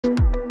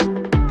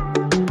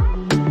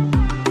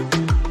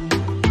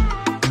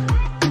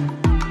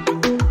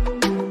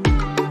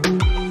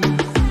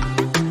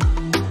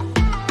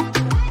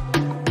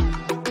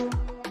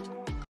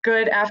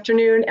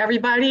afternoon,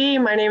 everybody.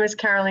 My name is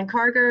Carolyn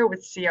Carger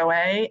with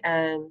COA,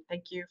 and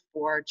thank you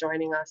for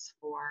joining us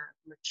for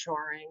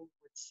Maturing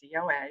with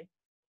COA.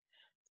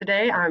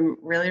 Today, I'm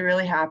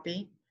really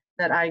happy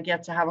that I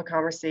get to have a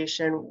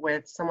conversation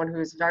with someone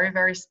who's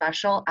very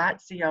special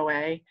at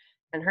COA,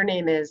 and her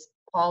name is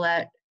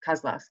Paulette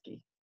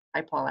Kozlowski. Hi,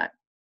 Paulette.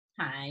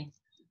 Hi,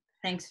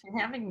 thanks for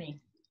having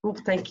me. Well,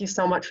 thank you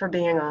so much for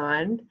being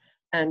on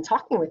and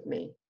talking with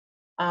me.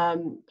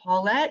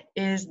 Paulette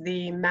is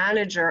the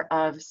manager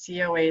of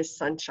COA's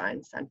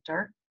Sunshine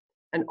Center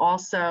and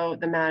also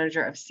the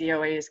manager of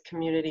COA's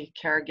Community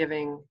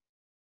Caregiving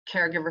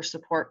Caregiver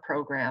Support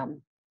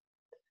Program.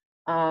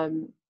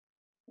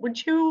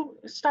 Would you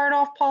start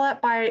off,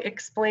 Paulette, by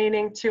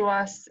explaining to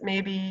us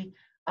maybe,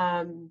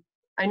 I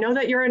know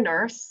that you're a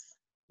nurse,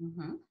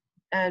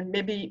 and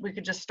maybe we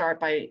could just start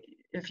by,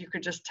 if you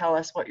could just tell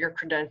us what your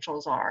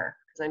credentials are,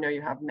 because I know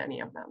you have many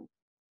of them.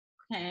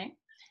 Okay.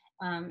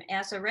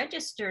 As a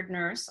registered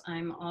nurse,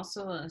 I'm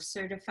also a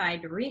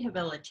certified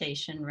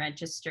rehabilitation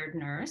registered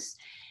nurse.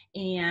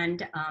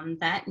 And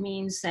that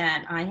means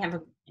that I have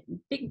a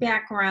big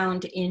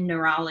background in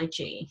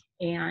neurology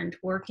and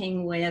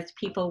working with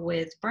people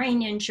with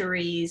brain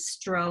injuries,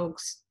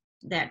 strokes,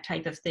 that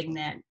type of thing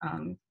that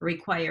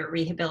require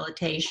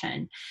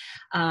rehabilitation.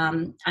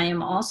 I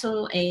am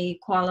also a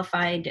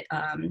qualified,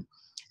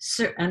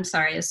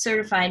 a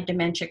certified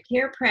dementia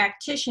care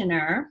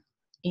practitioner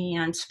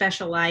and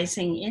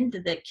specializing in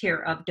the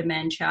care of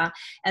dementia,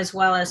 as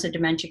well as a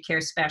dementia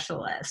care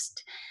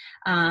specialist.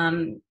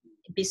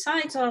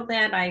 Besides all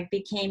that, I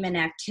became an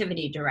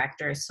activity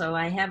director, so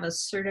I have a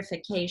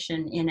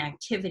certification in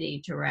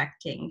activity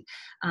directing,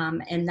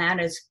 and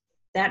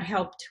that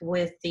helped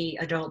with the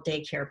adult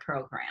daycare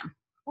program.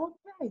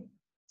 Okay,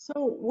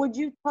 so would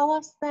you tell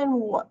us then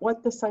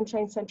what the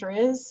Sunshine Center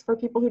is for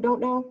people who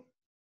don't know?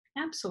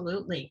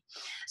 Absolutely.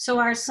 So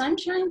our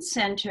Sunshine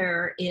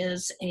Center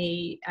is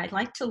I'd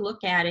like to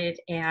look at it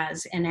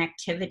as an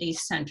activity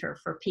center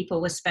for people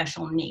with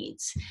special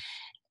needs.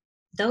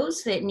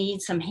 Those that need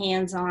some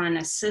hands-on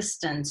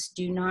assistance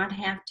do not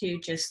have to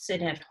just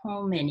sit at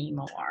home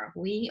anymore.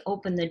 We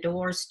open the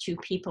doors to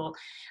people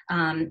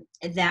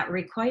that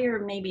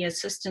require maybe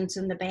assistance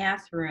in the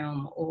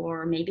bathroom,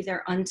 or maybe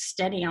they're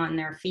unsteady on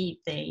their feet.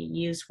 They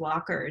use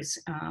walkers.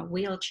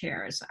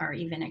 Wheelchairs are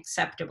even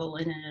acceptable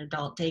in an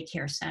adult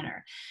daycare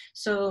center.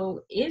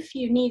 So if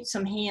you need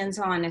some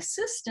hands-on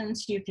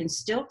assistance, you can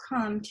still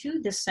come to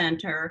the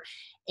center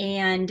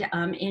and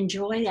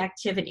enjoy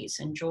activities,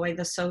 enjoy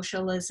the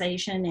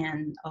socialization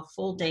and a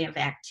full day of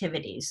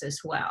activities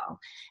as well.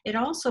 It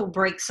also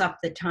breaks up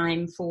the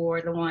time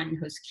for the one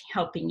who's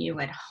helping you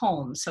at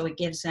home, so it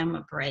gives them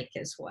a break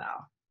as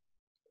well.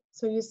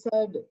 So you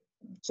said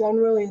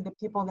generally the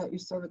people that you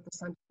serve at the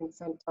Sunshine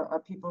Center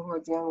are people who are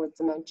dealing with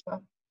dementia?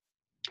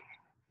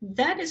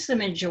 That is the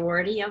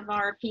majority of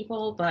our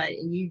people, but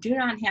you do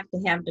not have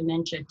to have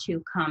dementia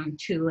to come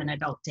to an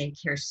adult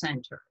daycare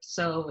center.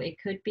 So it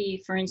could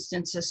be, for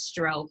instance, a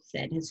stroke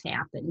that has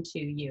happened to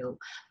you,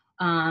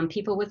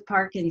 people with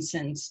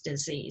Parkinson's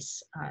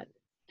disease,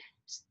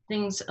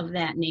 things of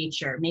that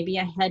nature. Maybe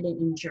a head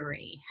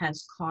injury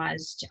has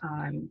caused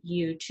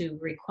you to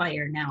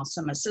require now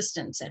some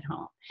assistance at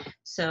home.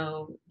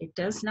 So it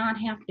does not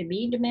have to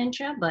be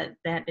dementia, but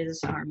that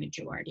is our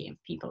majority of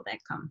people that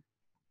come.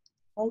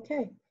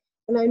 Okay,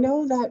 and I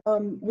know that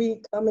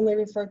we commonly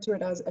refer to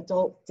it as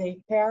adult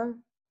daycare,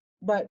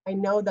 but I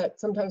know that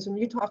sometimes when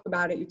you talk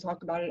about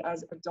it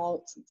as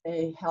adult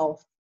day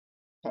health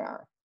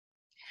care.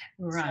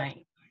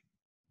 Right.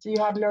 So, do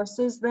you have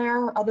nurses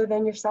there other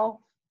than yourself?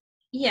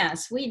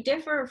 Yes, we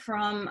differ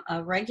from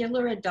a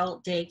regular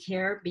adult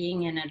daycare,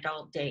 being an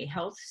adult day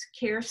health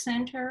care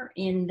center,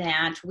 in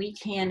that we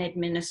can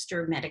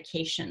administer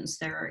medications.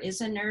 There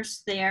is a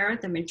nurse there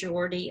the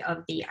majority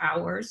of the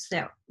hours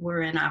that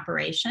we're in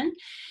operation.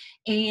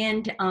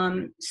 And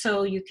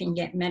so you can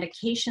get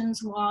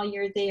medications while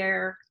you're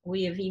there.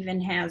 We have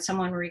even had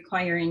someone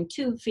requiring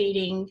tube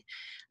feeding.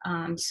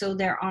 So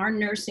there are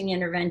nursing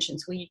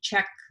interventions. We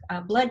check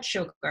blood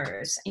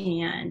sugars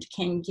and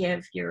can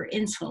give your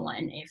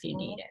insulin if you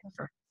need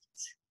it.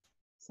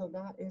 So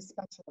that is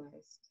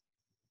specialized.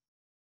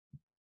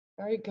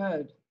 Very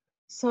good.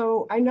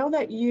 So I know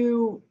that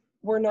you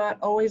were not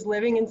always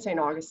living in St.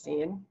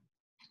 Augustine.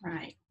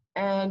 Right.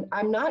 And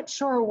I'm not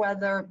sure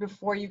whether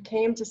before you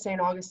came to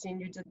St. Augustine,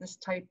 you did this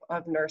type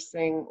of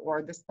nursing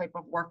or this type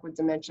of work with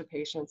dementia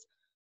patients.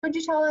 Could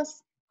you tell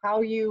us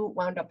how you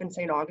wound up in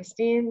St.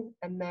 Augustine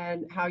and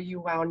then how you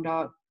wound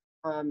up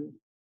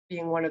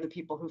being one of the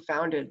people who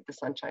founded the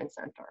Sunshine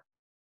Center?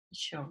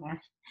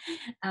 Sure.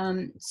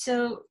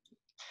 So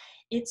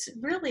it's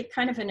really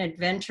kind of an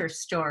adventure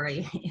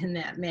story in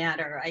that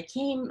matter. I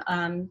came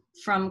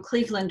from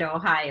Cleveland,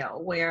 Ohio,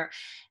 where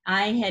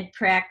I had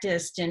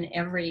practiced in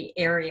every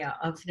area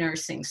of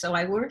nursing. So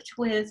I worked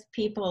with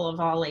people of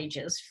all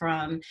ages,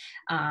 from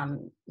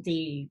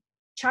the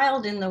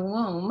child in the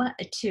womb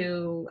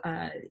to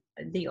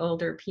the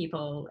older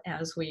people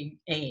as we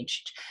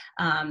aged.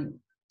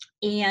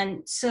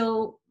 And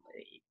so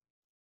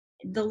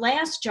the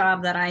last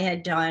job that I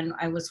had done,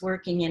 I was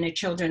working in a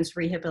children's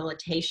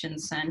rehabilitation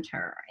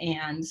center.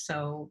 And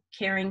so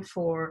caring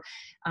for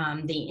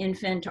the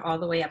infant all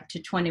the way up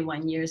to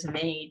 21 years of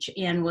age,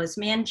 and was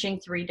managing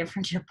 3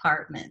 different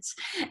departments.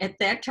 At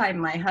that time,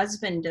 my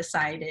husband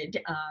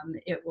decided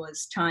it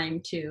was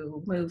time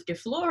to move to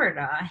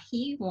Florida.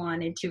 He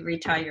wanted to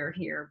retire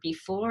here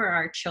before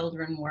our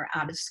children were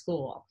out of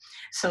school.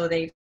 So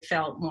they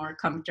felt more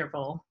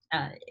comfortable.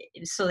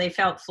 So they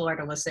felt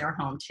Florida was their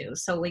home too.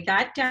 So we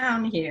got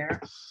down here,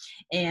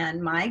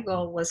 and my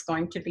goal was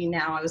going to be,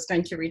 now I was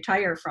going to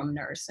retire from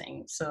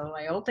nursing. So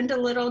I opened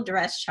a little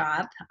dress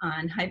shop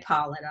on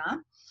Hippolyta,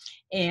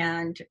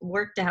 and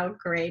worked out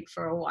great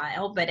for a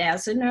while. But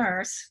as a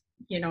nurse,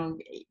 you know,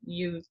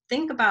 you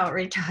think about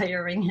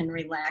retiring and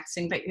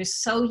relaxing, but you're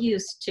so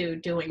used to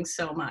doing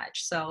so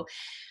much. So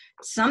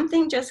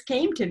something just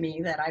came to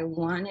me that I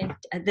wanted,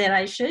 that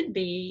I should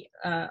be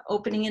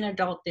opening an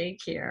adult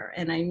daycare.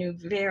 And I knew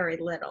very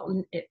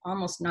little,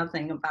 almost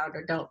nothing about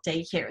adult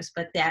daycares,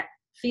 but that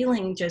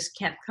feeling just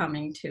kept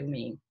coming to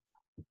me.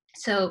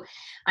 So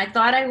I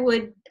thought I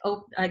would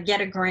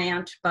get a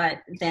grant, but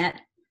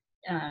that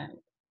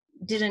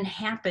didn't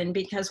happen,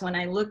 because when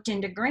I looked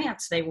into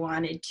grants, they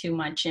wanted too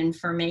much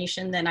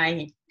information that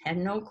I had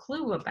no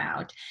clue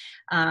about,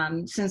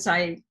 since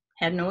I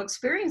had no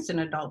experience in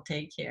adult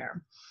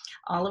daycare.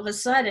 All of a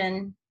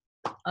sudden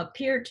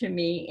appeared to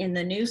me in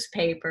the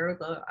newspaper,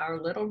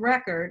 our little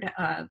record,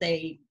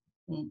 they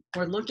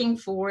were looking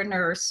for a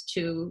nurse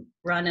to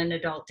run an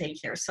adult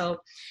daycare. So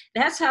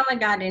that's how I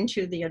got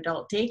into the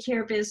adult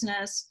daycare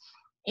business.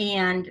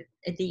 And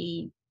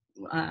the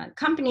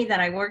company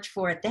that I worked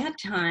for at that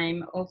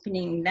time,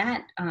 opening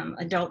that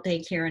adult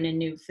daycare in a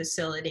new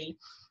facility,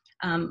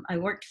 I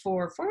worked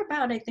for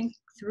about, I think,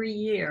 3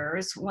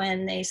 years,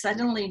 when they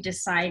suddenly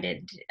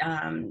decided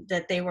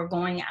that they were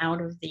going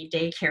out of the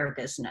daycare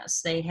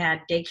business. They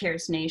had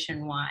daycares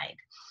nationwide.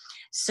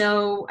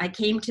 So I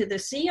came to the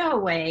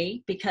COA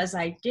because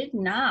I did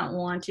not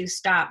want to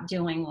stop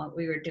doing what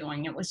we were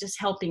doing. It was just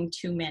helping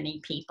too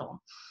many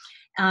people.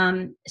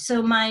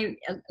 So my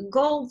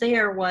goal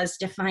there was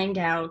to find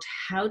out,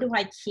 how do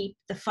I keep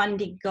the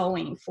funding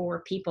going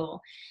for people?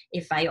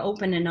 If I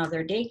open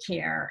another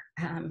daycare,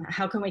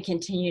 how can we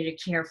continue to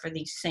care for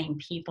these same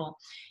people?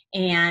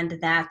 And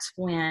that's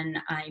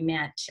when I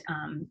met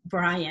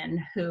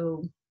Brian,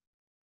 who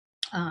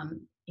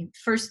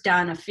first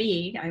Donna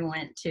Feed I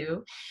went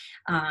to,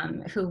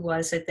 who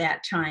was at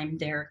that time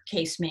their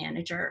case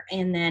manager.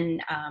 And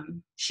then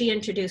she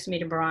introduced me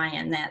to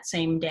Brian that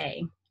same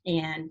day.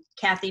 And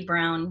Kathy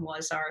Brown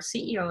was our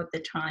CEO at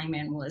the time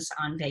and was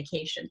on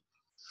vacation.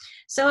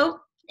 So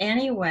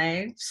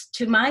anyway,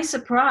 to my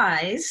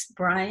surprise,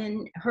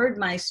 Brian heard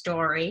my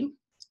story,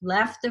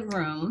 left the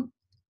room,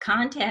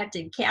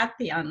 contacted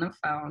Kathy on the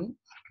phone,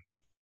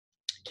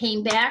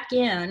 came back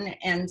in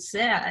and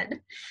said,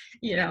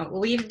 you know,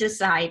 we've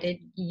decided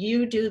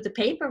you do the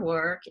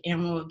paperwork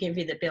and we'll give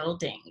you the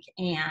building.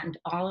 And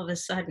all of a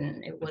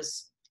sudden it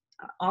was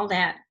all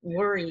that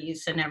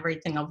worries and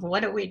everything of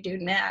what do we do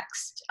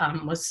next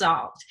was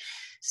solved.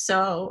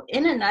 So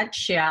in a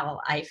nutshell,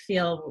 I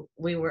feel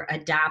we were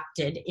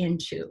adopted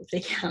into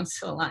the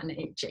Council on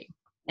Aging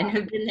and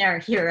have been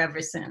here ever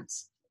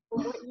since.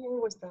 Well, what year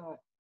was that?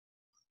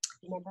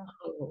 Remember?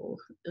 Oh,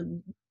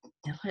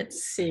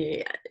 let's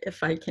see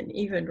if I can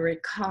even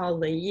recall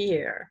the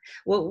year.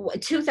 Well,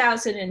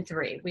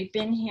 2003. We've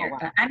been here.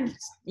 Oh, wow.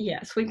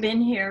 Yes, we've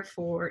been here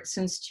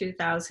since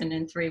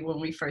 2003 when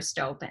we first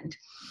opened,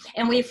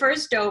 and we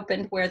first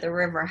opened where the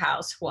River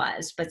House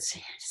was, but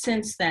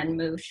since then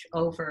moved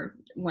over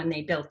when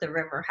they built the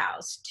River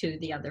House to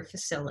the other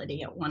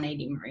facility at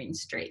 180 Marine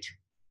Street.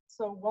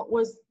 So what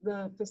was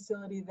the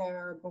facility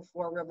there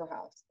before River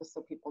House, just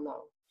so people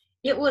know?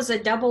 It was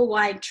a double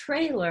wide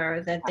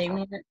trailer that they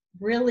weren't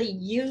really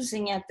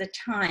using at the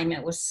time.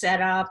 It was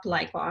set up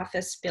like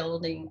office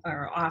building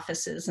or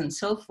offices and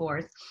so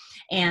forth.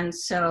 And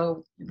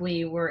so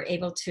we were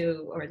able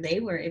to, or they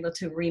were able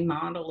to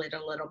remodel it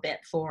a little bit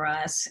for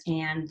us.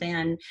 And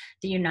then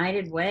the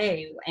United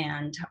Way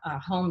and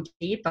Home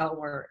Depot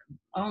were,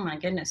 oh my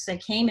goodness, they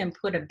came and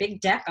put a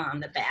big deck on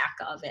the back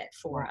of it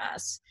for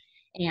us.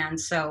 And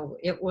so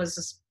it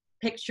was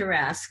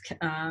picturesque,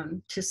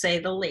 to say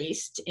the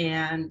least,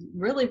 and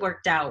really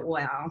worked out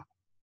well.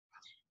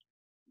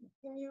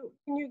 Can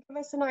you give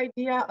us an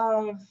idea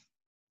of,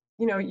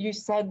 you know, you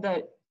said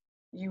that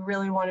you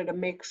really wanted to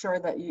make sure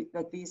that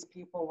that these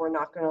people were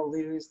not going to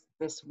lose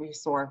this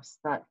resource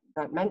that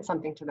meant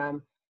something to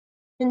them.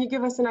 Can you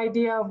give us an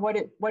idea of what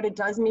it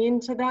does mean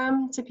to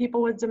them, to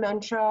people with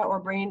dementia or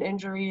brain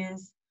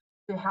injuries,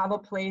 to have a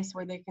place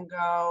where they can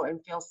go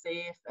and feel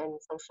safe and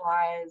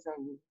socialize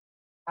and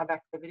have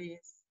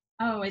activities?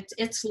 Oh,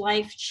 it's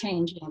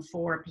life-changing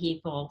for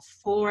people,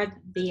 for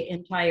the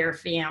entire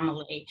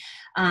family.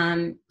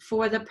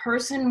 For the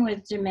person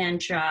with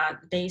dementia,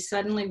 they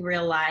suddenly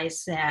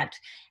realize that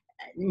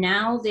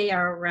now they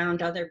are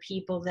around other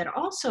people that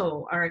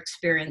also are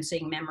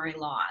experiencing memory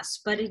loss,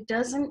 but it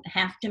doesn't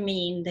have to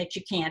mean that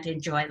you can't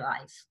enjoy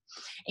life.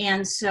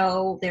 And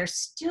so they're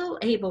still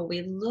able,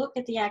 we look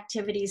at the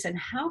activities and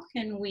how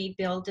can we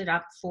build it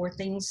up for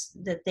things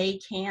that they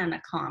can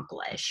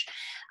accomplish.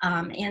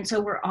 And so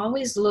we're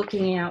always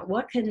looking at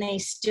what can they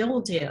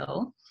still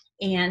do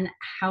and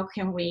how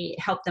can we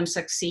help them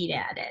succeed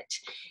at it.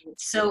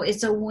 So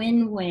it's a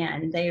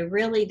win-win. They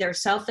really, their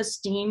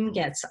self-esteem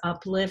gets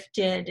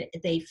uplifted.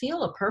 They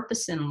feel a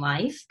purpose in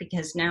life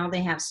because now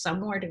they have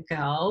somewhere to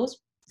go,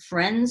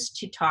 friends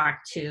to talk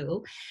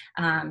to,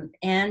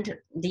 and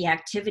the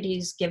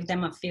activities give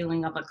them a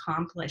feeling of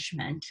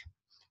accomplishment.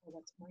 Oh,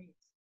 that's great.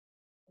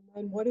 And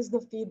then what is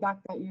the feedback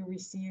that you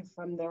receive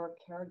from their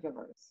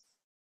caregivers?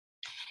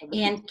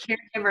 And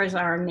caregivers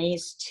are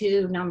amazed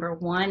too, number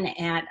one,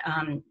 at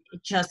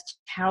just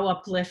how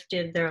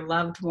uplifted their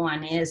loved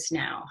one is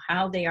now,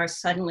 how they are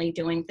suddenly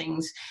doing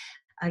things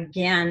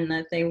again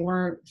that they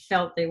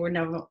felt they were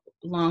no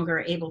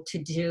longer able to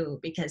do,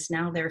 because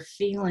now they're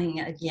feeling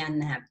again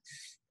that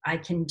I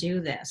can do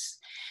this.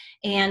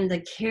 And the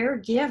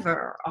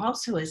caregiver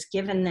also is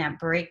given that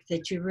break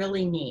that you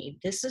really need.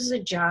 This is a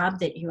job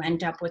that you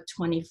end up with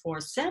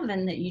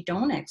 24/7 that you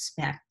don't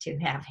expect to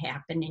have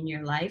happen in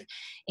your life.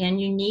 And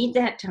you need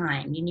that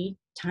time. You need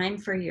time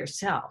for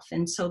yourself.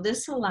 And so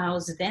this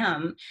allows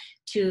them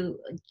to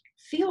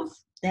feel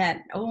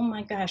that, oh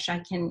my gosh,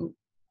 I can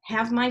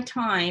have my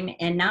time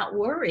and not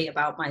worry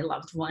about my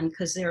loved one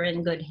because they're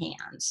in good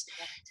hands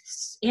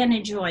and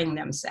enjoying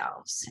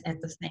themselves at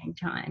the same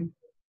time.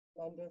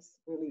 Tremendous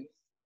relief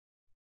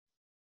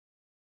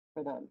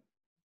for them.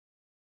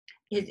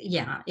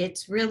 Yeah,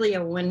 it's really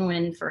a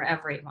win-win for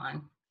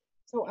everyone.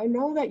 So I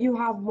know that you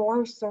have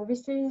more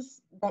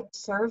services that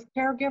serve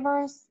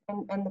caregivers,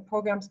 and the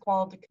program's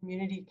called the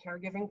Community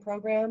Caregiving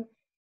Program.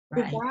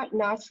 Did Right. that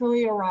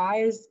naturally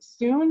arise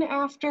soon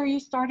after you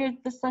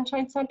started the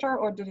Sunshine Center,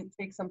 or did it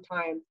take some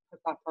time to put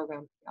that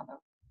program together?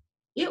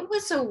 It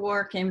was a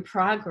work in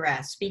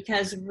progress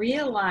because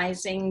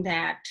realizing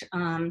that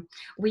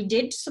we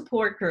did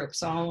support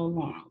groups all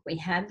along. We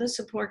had the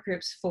support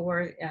groups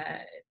for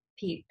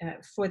the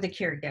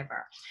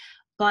caregiver,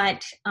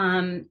 but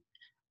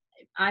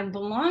I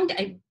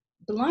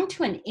belonged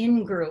to an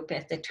in-group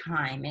at the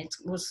time. It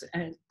was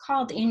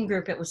called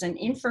in-group. It was an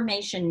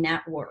information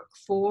network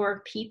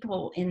for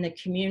people in the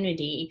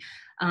community,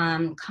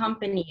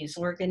 companies,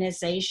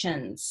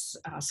 organizations,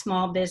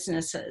 small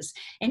businesses,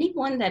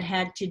 anyone that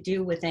had to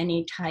do with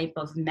any type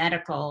of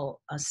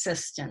medical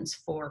assistance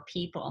for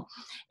people.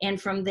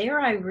 And from there,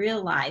 I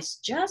realized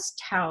just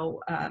how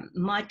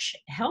much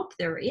help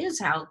there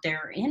is out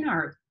there in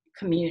our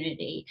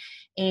community,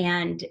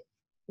 and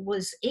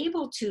was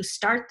able to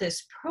start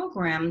this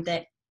program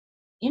that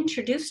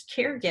introduced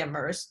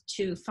caregivers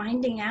to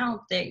finding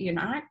out that you're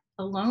not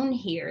alone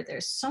here.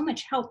 There's so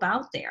much help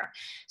out there.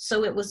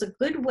 So it was a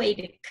good way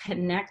to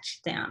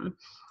connect them,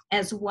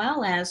 as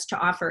well as to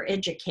offer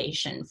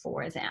education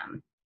for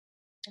them.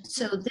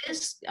 So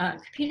this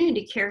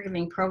community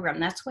caregiving program,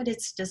 that's what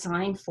it's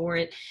designed for.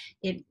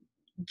 It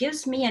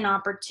gives me an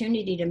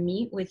opportunity to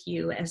meet with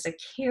you as a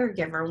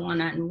caregiver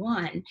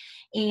one-on-one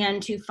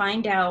and to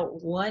find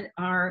out what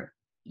are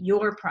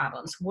your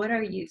problems, what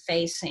are you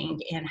facing,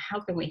 and how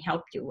can we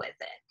help you with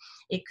it.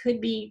 It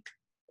could be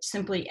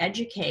simply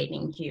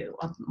educating you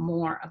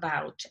more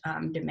about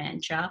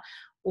dementia,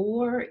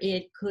 or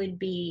it could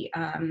be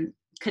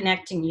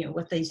connecting you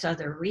with these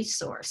other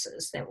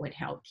resources that would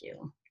help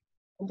you.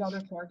 And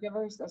other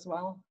caregivers as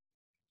well?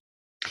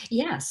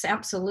 Yes,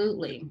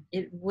 absolutely.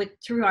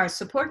 Through our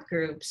support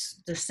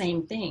groups, the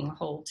same thing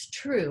holds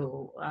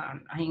true.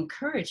 I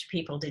encourage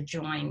people to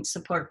join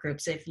support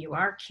groups if you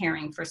are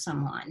caring for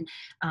someone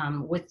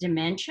with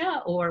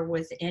dementia or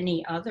with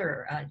any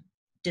other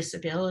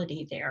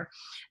disability there,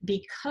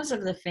 because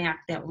of the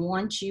fact that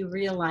once you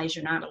realize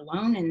you're not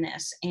alone in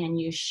this and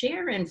you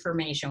share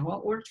information,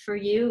 what worked for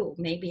you,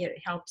 maybe it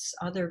helps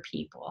other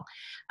people.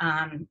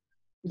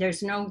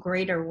 There's no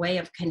greater way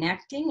of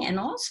connecting and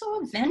also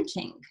of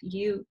venting.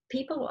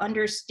 People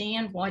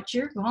understand what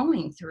you're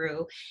going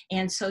through,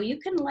 and so you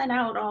can let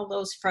out all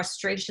those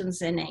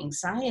frustrations and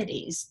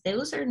anxieties.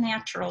 Those are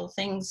natural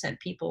things that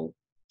people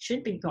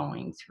should be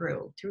going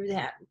through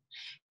that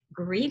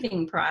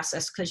grieving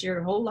process, because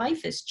your whole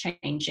life is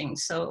changing.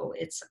 So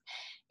it's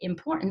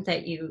important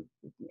that you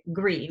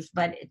grieve,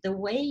 but the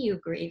way you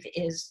grieve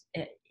is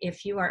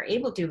if you are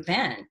able to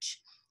vent,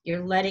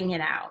 you're letting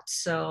it out.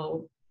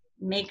 So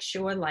makes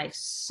your life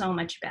so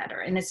much better.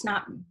 And it's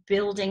not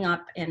building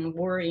up and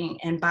worrying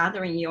and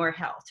bothering your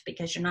health,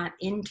 because you're not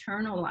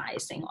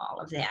internalizing all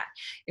of that.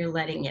 You're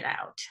letting it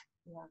out.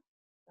 Yeah,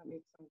 that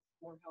makes sense.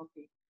 More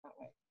healthy that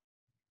way.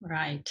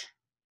 Right.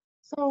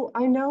 So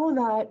I know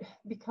that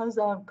because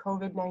of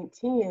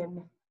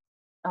COVID-19,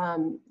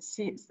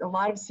 a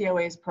lot of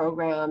COA's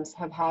programs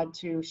have had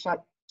to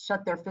shut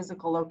their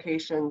physical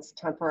locations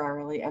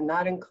temporarily, and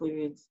that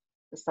includes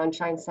the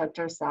Sunshine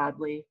Center,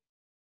 sadly,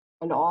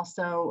 and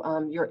also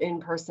your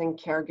in-person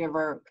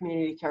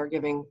community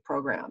caregiving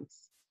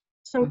programs.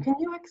 So can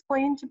you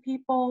explain to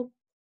people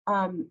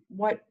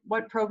what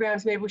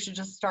programs, maybe we should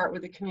just start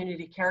with the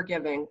community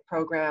caregiving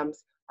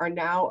programs, are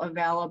now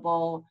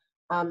available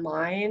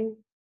online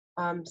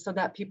so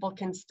that people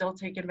can still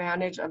take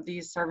advantage of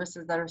these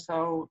services that are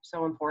so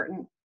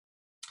important?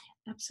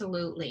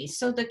 Absolutely.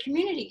 So the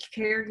community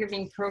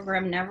caregiving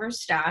program never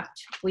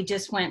stopped. We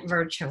just went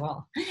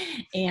virtual.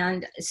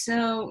 And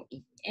so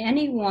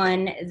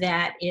anyone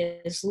that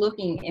is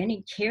looking,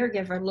 any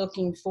caregiver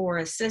looking for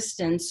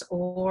assistance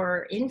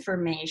or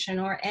information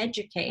or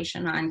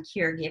education on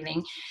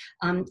caregiving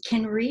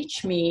can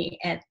reach me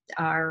at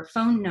our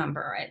phone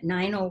number at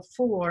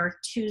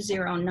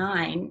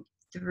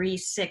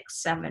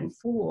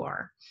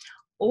 904-209-3674.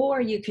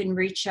 Or you can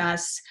reach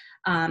us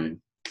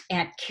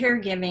at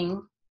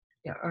caregiving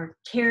or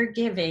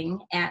caregiving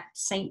at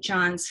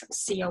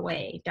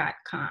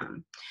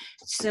stjohnscoa.com.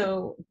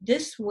 So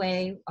this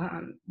way,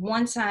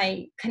 once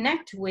I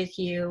connect with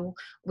you,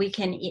 we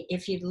can,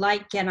 if you'd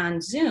like, get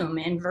on Zoom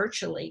and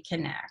virtually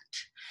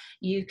connect.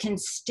 You can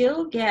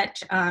still get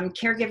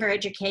caregiver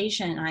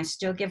education. I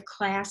still give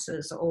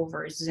classes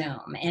over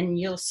Zoom, and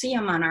you'll see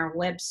them on our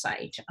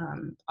website,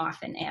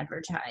 often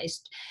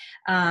advertised,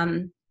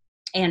 and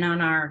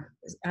on our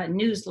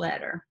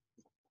newsletter.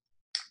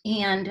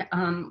 And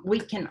we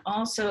can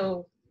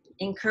also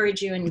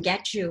encourage you and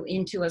get you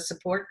into a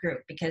support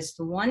group, because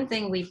the one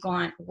thing we've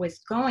gone with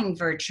going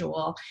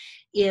virtual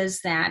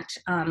is that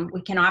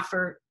we can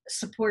offer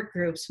support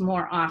groups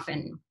more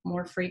often,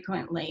 more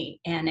frequently,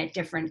 and at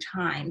different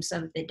times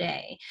of the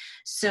day.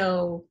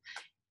 So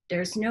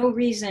there's no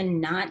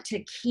reason not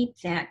to keep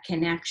that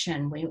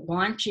connection. We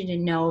want you to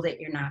know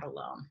that you're not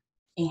alone,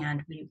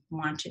 and we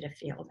want you to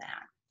feel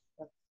that.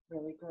 That's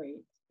really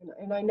great.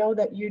 And I know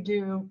that you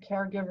do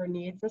caregiver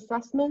needs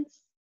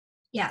assessments.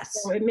 Yes.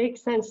 So it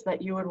makes sense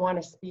that you would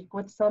want to speak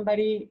with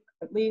somebody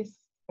at least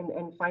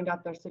and find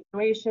out their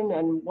situation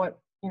and what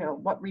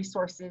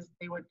resources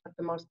they would get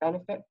the most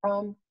benefit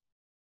from.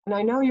 And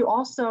I know you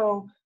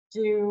also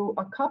do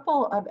a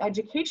couple of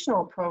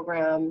educational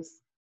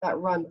programs that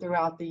run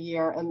throughout the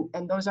year, and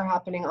those are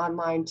happening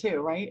online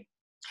too, right?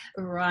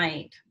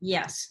 Right.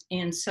 Yes.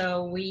 And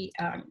so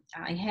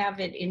I have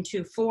it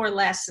into 4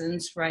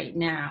 lessons right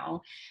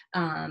now,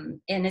 and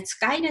it's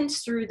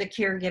guidance through the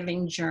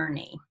caregiving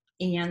journey.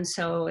 And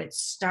so it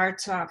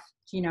starts off,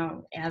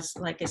 as,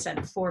 like I said,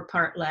 a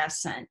 4-part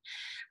lesson.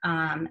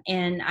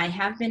 And I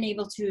have been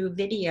able to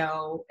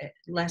video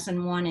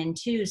lesson 1 and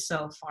 2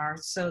 so far.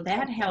 So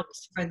that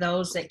helps for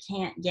those that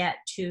can't get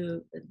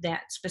to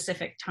that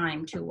specific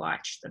time to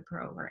watch the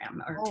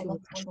program or to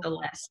watch the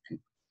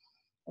lesson.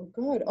 Oh,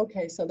 good.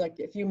 Okay. So like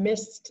if you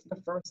missed the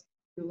first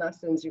 2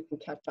 lessons, you can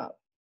catch up.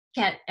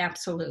 Yeah,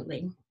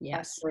 absolutely. Yes.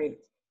 That's great.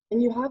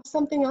 And you have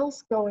something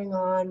else going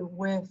on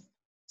with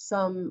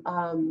some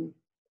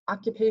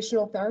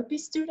occupational therapy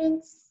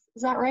students.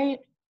 Is that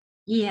right?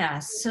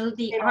 Yes. So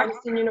In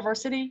Augustine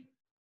University?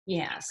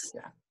 Yes.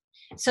 Yeah.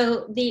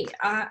 So the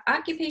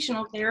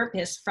occupational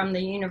therapists from the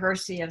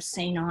University of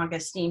St.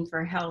 Augustine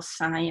for Health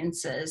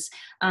Sciences,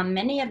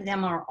 many of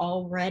them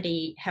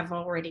have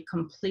already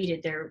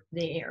completed their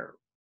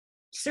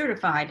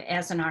certified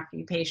as an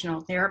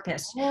occupational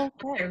therapist. Okay.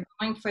 They're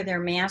going for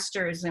their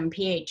masters and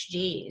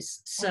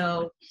PhDs.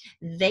 So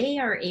they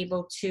are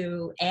able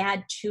to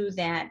add to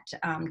that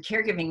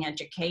caregiving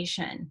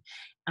education.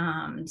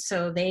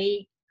 So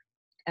they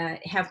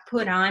have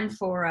put on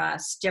for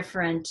us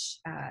different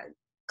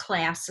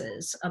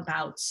classes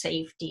about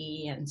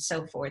safety and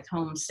so forth,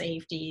 home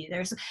safety.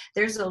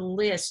 There's a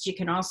list. You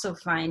can also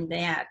find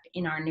that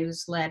in our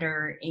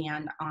newsletter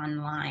and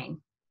online.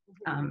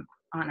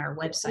 On our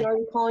website. And are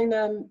you calling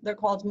them, they're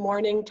called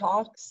morning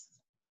talks?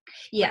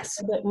 Yes.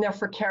 And they're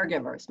for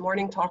caregivers,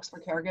 morning talks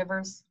for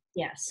caregivers?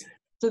 Yes.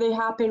 Do they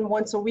happen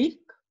once a week?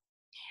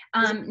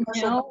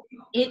 No,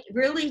 it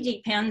really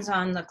depends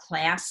on the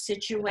class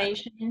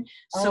situation.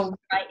 So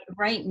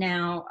right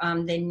now,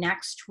 the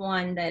next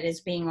one that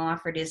is being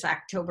offered is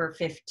October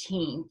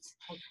 15th.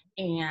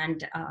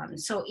 And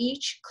so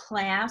each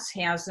class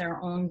has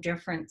their own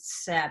different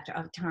set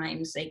of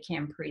times they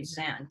can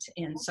present.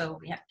 And so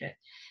we have to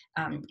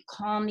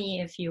call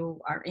me if you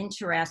are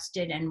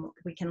interested, and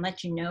we can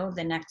let you know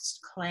the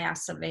next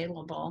class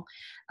available.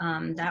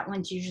 That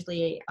one's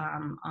usually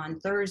on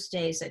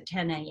Thursdays at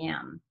 10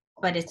 a.m.,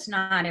 but it's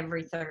not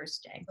every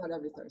Thursday. Not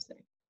every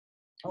Thursday.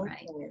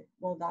 Okay. Right.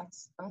 Well,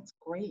 that's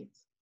great.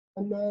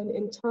 And then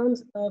in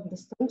terms of the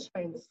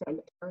Sunshine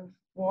Center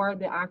for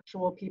the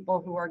actual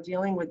people who are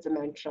dealing with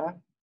dementia,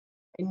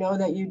 I know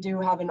that you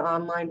do have an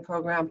online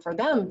program for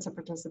them to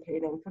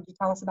participate in. Could you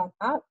tell us about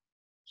that?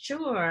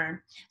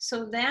 Sure.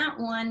 So that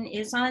one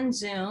is on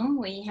Zoom.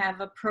 We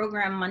have a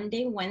program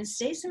Monday,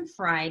 Wednesdays, and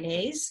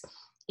Fridays.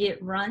 The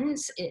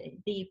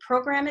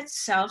program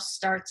itself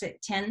starts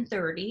at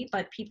 10:30,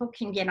 but people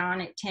can get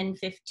on at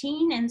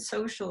 10:15 and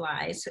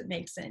socialize. It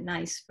makes it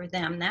nice for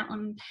them.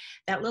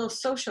 That little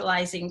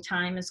socializing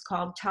time is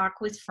called Talk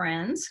with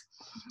Friends.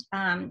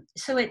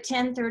 So at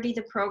 10:30,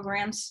 the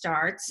program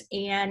starts,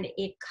 and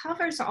it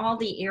covers all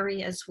the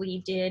areas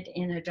we did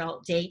in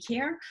adult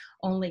daycare,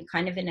 only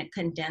kind of in a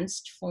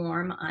condensed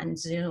form on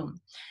Zoom.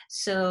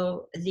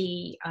 So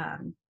the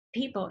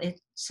people.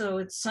 So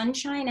it's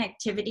Sunshine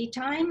Activity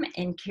Time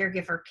and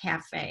Caregiver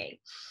Cafe.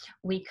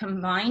 We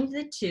combined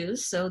the two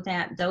so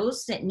that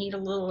those that need a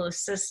little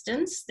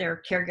assistance,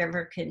 their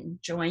caregiver can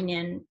join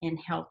in and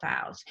help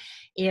out.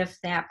 If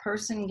that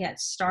person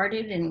gets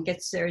started and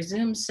gets their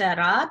Zoom set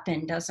up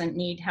and doesn't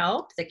need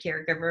help, the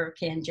caregiver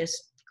can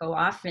just go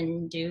off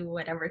and do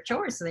whatever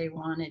chores they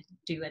want to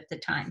do at the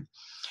time.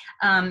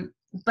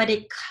 But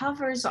it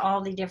covers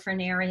all the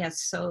different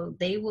areas, so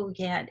they will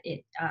get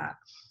it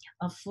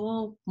a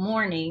full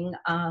morning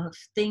of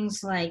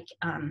things like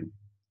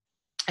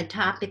a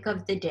topic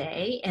of the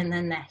day and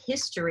then the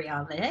history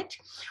of it.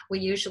 We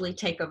usually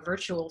take a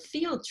virtual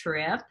field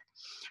trip,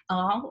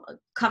 all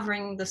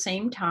covering the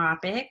same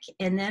topic,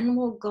 and then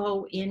we'll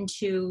go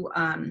into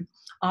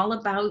all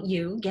about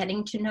you,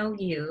 getting to know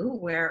you,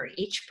 where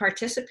each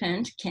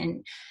participant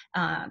can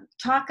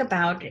talk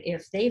about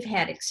if they've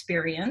had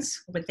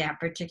experience with that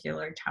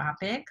particular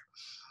topic.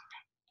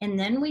 And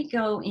then we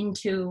go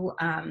into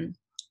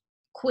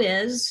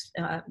quiz,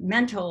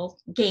 mental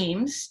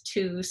games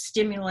to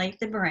stimulate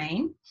the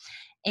brain.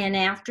 And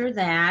after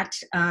that,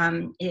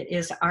 it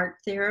is art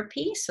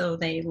therapy. So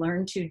they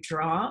learn to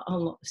draw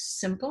a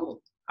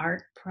simple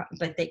art,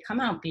 but they come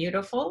out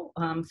beautiful,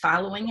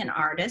 following an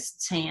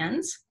artist's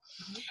hands.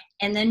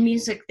 And then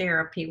music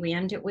therapy. We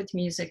end it with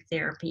music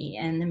therapy.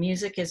 And the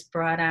music is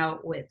brought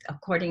out with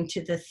according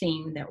to the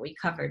theme that we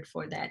covered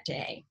for that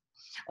day.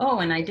 Oh,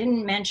 and I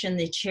didn't mention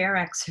the chair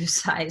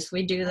exercise.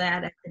 We do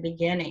that at the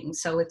beginning.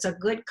 So it's a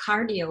good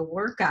cardio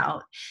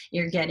workout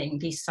you're getting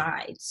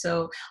besides.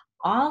 So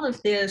all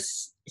of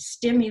this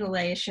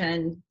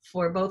stimulation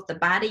for both the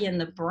body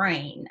and the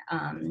brain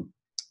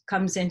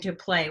comes into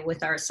play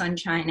with our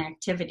Sunshine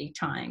Activity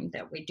Time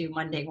that we do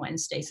Monday,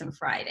 Wednesdays, and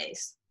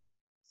Fridays.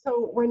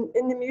 So when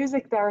in the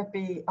music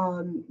therapy,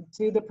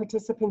 do the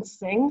participants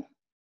sing?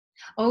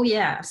 Oh,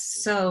 yes.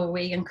 So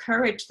we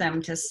encourage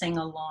them to sing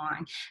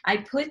along. I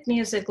put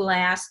music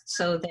last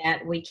so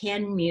that we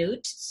can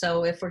mute.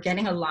 So if we're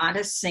getting a lot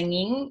of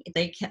singing,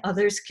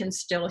 others can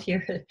still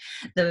hear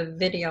the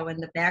video in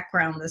the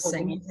background, the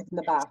singing. The music in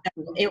the back.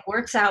 It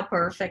works out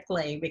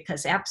perfectly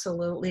because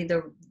absolutely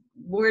the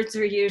words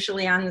are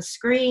usually on the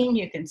screen.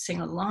 You can sing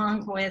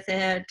along with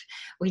it.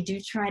 We do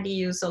try to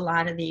use a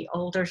lot of the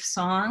older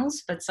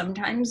songs, but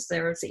sometimes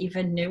there's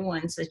even new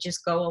ones that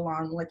just go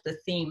along with the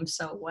theme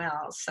so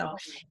well. So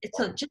it's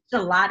just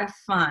a lot of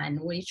fun.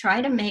 We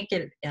try to make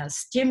it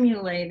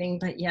stimulating,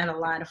 but yet a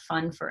lot of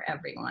fun for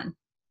everyone.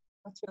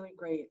 That's really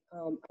great.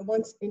 I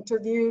once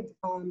interviewed,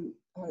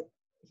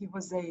 he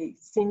was a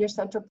senior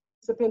center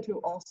participant who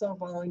also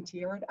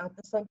volunteered at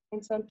the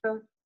Sunshine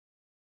Center.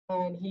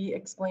 And he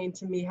explained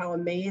to me how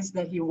amazed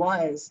that he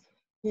was.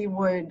 He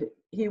would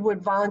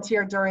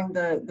volunteer during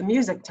the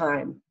music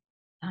time.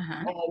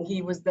 And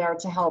he was there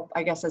to help,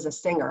 I guess, as a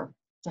singer,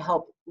 to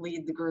help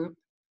lead the group.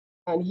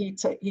 And he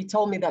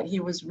told me that he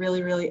was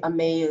really, really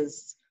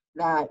amazed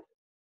that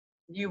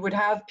you would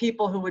have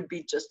people who would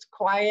be just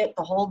quiet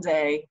the whole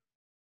day,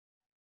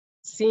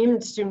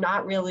 seemed to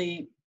not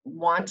really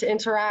want to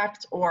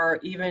interact or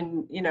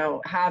even,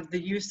 have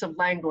the use of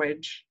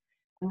language.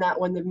 And that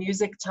when the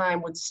music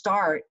time would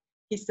start,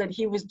 he said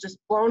he was just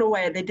blown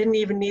away. They didn't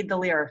even need the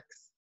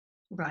lyrics.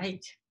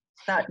 Right.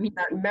 That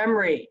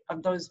memory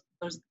of those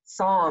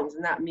songs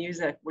and that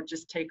music would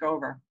just take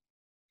over.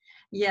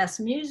 Yes,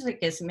 music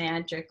is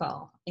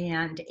magical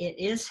and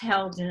it is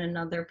held in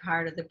another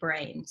part of the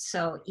brain.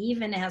 So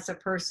even as a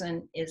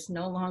person is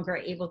no longer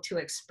able to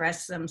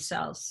express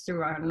themselves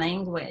through our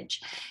language,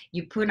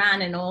 you put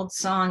on an old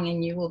song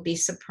and you will be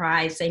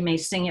surprised. They may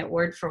sing it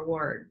word for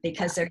word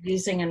because they're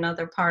using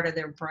another part of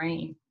their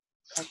brain.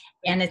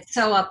 And it's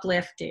so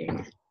uplifting.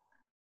 That's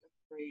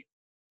great.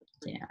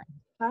 Yeah.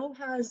 How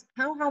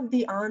have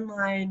the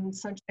online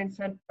Sunshine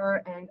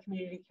Center and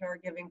community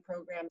caregiving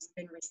programs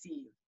been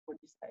received, would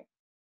you say?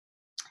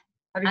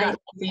 Have you gotten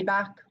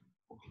feedback?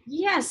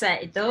 Yes,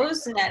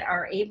 those that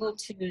are able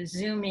to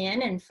zoom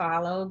in and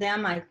follow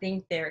them, I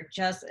think they're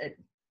just,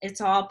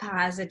 it's all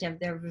positive.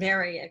 They're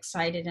very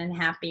excited and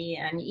happy,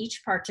 and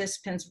each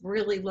participant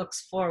really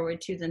looks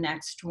forward to the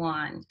next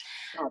one.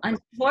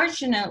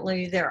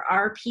 Unfortunately, there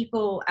are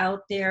people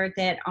out there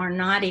that are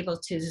not able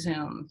to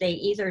Zoom. They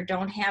either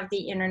don't have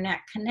the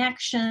internet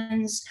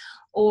connections,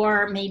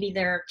 or maybe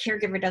their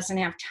caregiver doesn't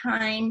have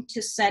time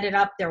to set it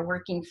up. They're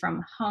working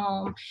from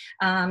home.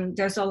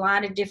 There's a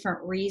lot of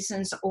different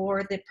reasons,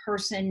 or the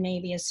person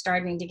maybe is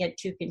starting to get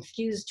too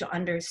confused to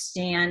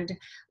understand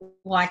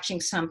watching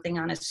something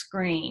on a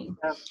screen.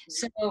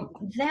 So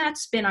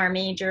that's been our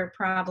major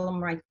problem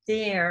right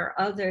there.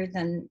 Other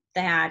than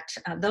that,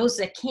 those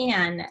that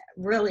can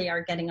really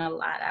are getting a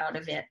lot out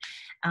of it.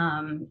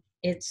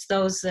 It's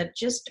those that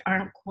just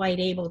aren't quite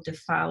able to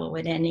follow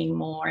it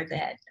anymore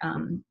that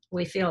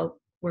we feel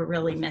we're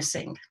really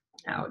missing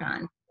out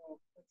on.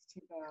 That's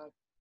too bad.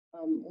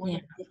 One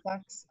of the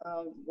effects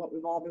of what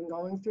we've all been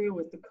going through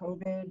with the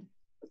COVID,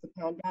 with the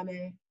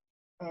pandemic,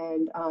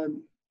 and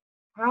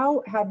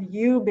how have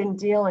you been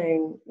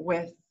dealing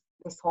with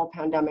this whole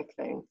pandemic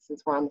thing,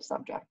 since we're on the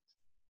subject?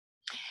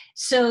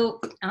 So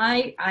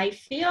I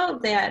feel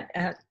that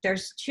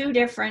there's two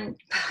different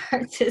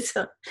parts.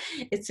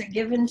 It's a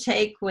give and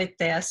take with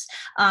this.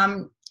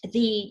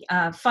 The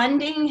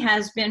funding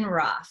has been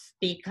rough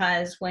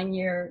because when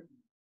you're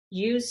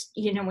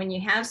when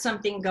you have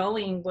something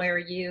going where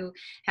you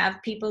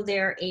have people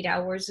there 8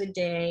 hours a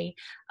day,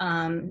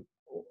 7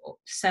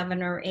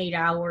 or 8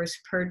 hours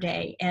per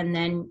day, and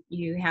then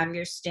you have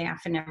your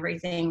staff and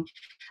everything,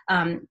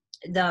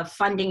 the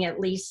funding at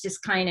least is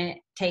kind of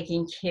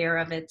taking care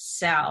of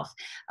itself.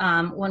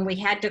 When we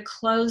had to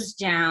close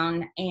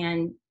down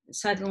and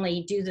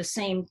suddenly do the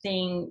same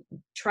thing,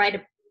 try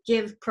to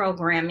give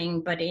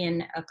programming, but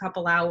in a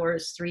couple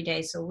hours, 3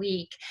 days a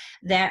week,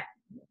 that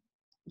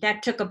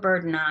took a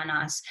burden on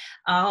us.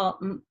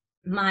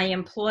 My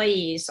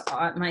employees,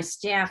 my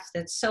staff,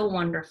 that's so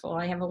wonderful.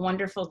 I have a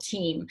wonderful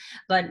team,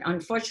 but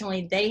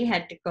unfortunately they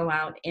had to go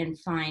out and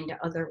find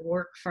other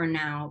work for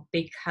now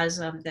because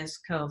of this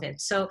COVID.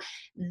 So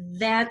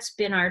that's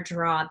been our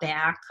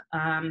drawback.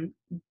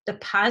 The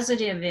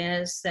positive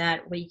is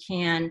that we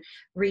can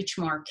reach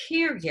more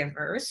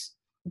caregivers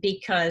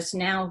because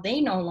now they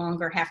no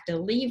longer have to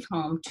leave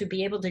home to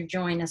be able to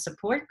join a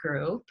support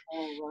group.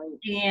 Oh, right.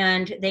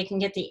 And they can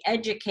get the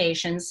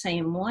education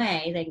same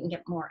way. They can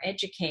get more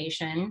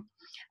education.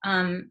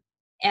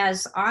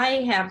 As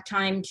I have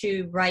time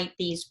to write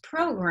these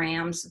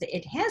programs,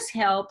 it has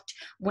helped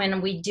when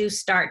we do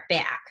start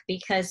back,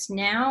 because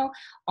now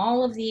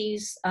all of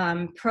these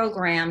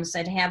programs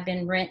that have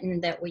been written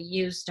that we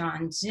used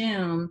on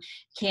Zoom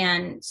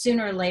can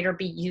sooner or later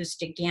be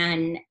used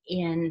again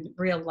in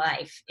real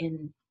life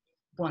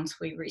once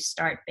we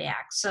restart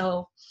back.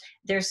 So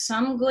there's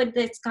some good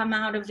that's come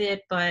out of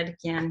it, but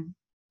again,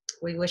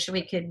 we wish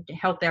we could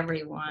help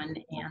everyone.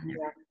 And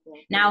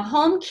now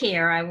home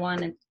care, I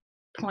want to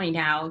point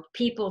out,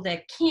 people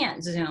that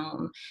can't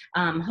Zoom,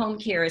 home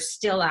care is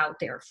still out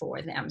there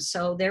for them.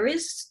 So there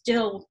is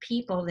still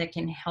people that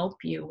can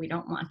help you. We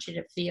don't want you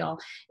to feel,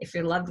 if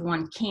your loved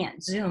one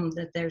can't Zoom,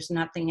 that there's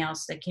nothing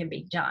else that can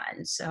be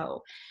done.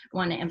 So I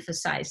want to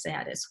emphasize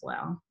that as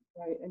well.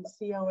 Right, and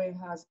COA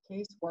has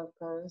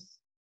caseworkers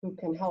who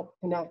can help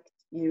connect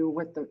you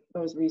with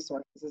those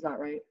resources. Is that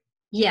right?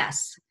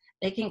 Yes,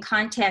 they can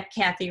contact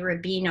Kathy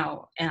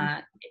Rubino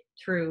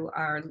through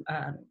our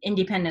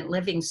independent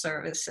living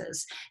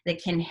services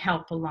that can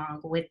help along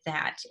with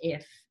that.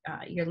 If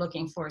you're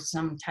looking for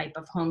some type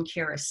of home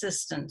care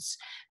assistance,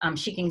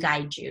 she can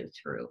guide you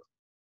through.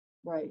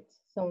 Right.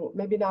 So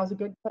maybe now's a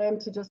good time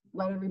to just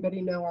let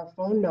everybody know our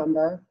phone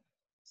number.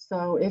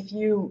 So if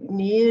you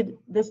need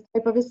this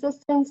type of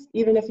assistance,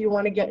 even if you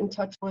want to get in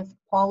touch with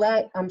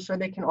Paulette, I'm sure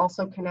they can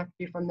also connect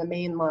you from the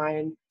main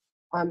line.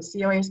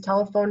 COA's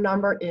telephone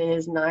number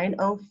is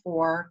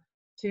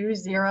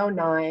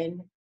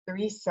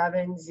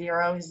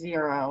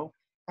 904-209-3700.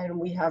 And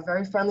we have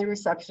very friendly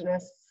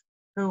receptionists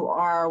who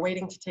are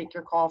waiting to take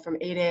your call from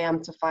 8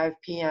 a.m. to 5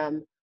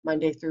 p.m.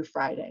 Monday through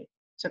Friday.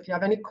 So if you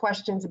have any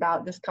questions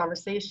about this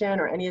conversation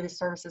or any of the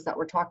services that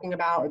we're talking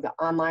about or the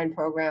online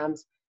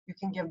programs, you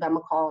can give them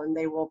a call and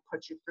they will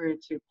put you through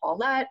to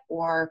Paulette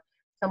or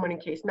someone in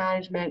case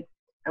management,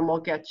 and we'll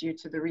get you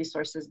to the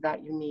resources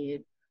that you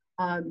need.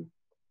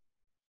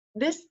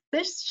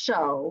 This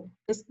show,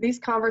 these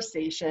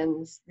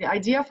conversations, the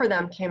idea for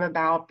them came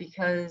about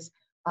because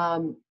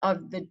of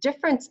the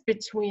difference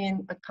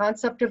between a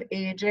concept of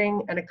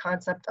aging and a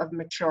concept of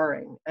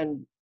maturing,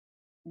 and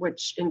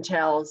which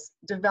entails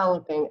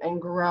developing and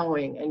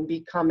growing and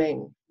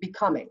becoming.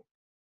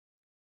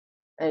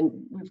 And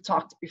we've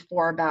talked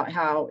before about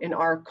how in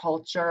our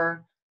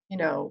culture,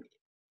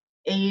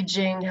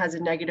 aging has a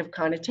negative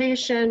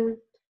connotation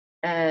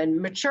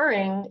and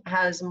maturing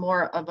has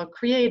more of a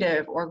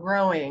creative or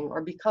growing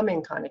or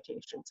becoming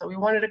connotation. So we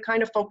wanted to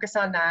kind of focus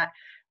on that.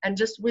 And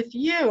just with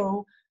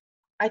you,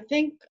 I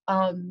think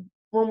when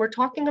we're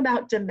talking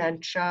about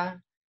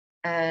dementia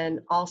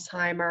and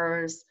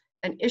Alzheimer's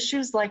and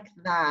issues like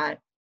that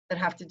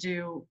have to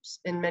do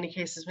in many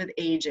cases with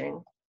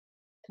aging,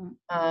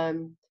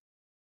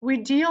 we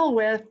deal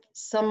with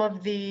some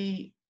of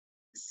the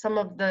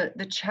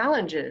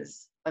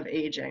challenges of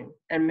aging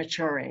and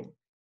maturing.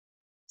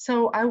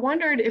 So I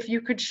wondered if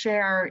you could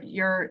share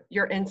your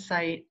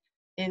insight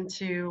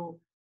into,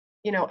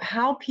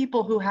 how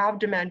people who have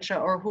dementia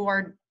or who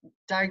are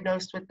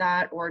diagnosed with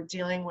that or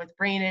dealing with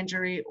brain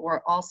injury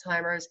or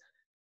Alzheimer's,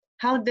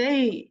 how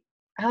they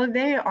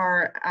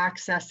are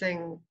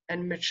accessing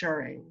and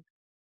maturing.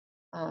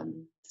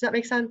 Does that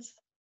make sense?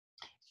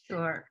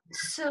 Sure.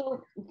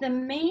 So the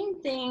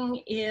main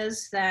thing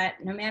is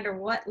that no matter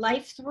what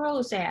life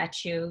throws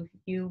at you,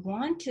 you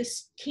want to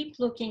keep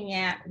looking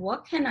at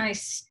what can I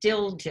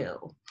still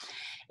do?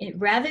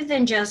 Rather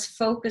than just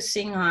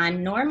focusing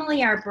on,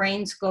 normally our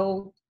brains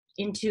go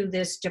into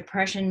this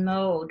depression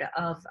mode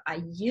of,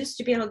 I used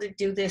to be able to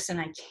do this and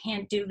I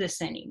can't do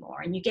this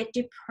anymore. And you get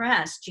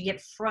depressed, you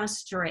get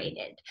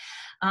frustrated.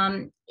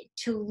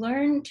 To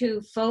learn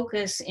to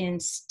focus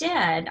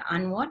instead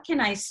on what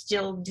can I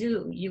still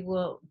do, you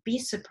will be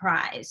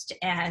surprised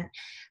at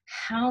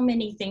how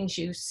many things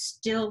you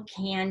still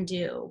can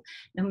do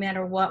no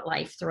matter what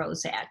life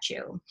throws at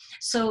you.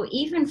 So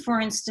even, for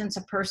instance,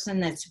 a person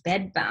that's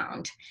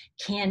bedbound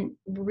can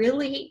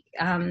really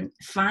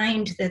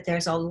find that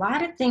there's a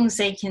lot of things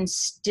they can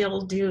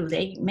still do.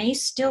 They may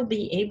still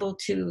be able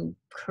to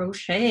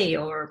crochet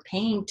or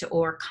paint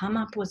or come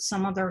up with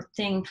some other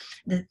thing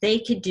that they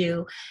could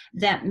do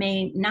that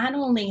may not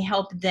only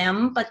help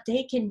them, but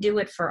they can do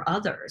it for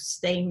others.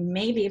 They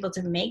may be able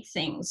to make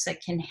things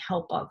that can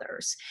help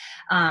others.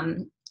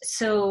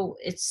 So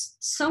it's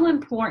so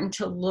important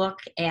to look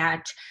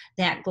at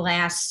that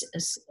glass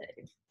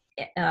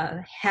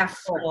half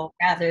full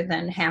rather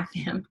than half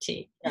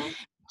empty. Yeah.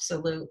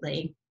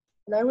 Absolutely.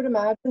 And I would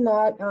imagine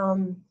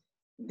that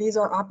these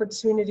are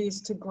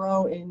opportunities to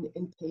grow in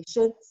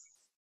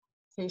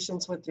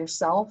patience with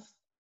yourself,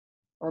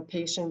 or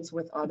patience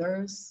with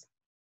others,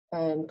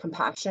 and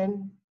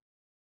compassion,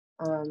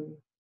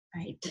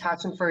 Right.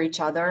 compassion for each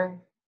other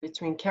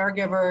between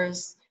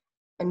caregivers,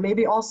 and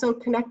maybe also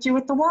connect you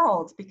with the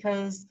world,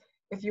 because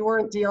if you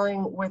weren't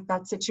dealing with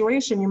that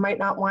situation, you might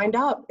not wind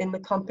up in the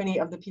company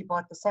of the people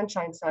at the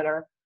Sunshine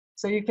Center.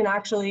 So you can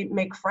actually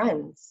make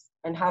friends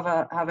and have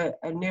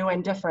a new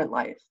and different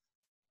life.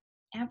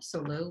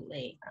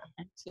 Absolutely.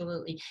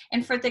 Absolutely.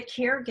 And for the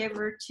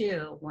caregiver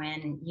too,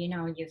 when, you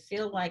know, you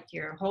feel like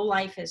your whole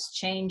life has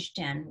changed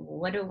and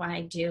what do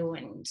I do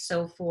and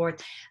so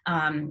forth.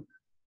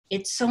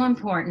 It's so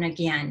important,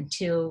 again,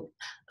 to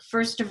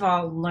first of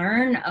all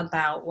learn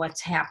about what's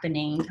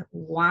happening,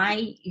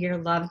 why your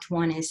loved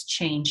one is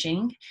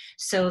changing.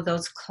 So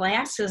those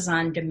classes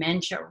on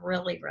dementia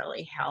really,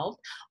 really help.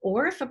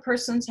 Or if a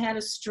person's had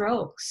a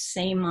stroke,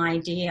 same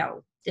idea.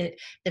 The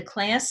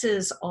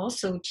classes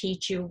also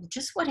teach you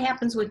just what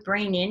happens with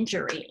brain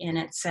injury in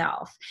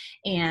itself.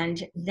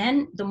 And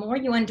then the more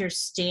you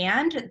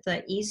understand,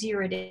 the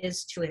easier it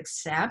is to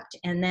accept.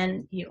 And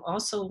then you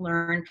also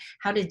learn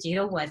how to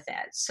deal with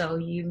it. So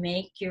you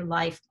make your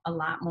life a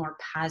lot more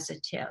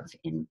positive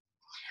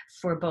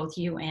for both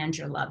you and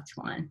your loved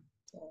one.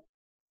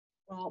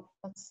 Well,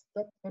 that's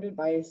good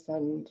advice.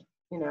 And,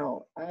 you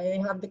know,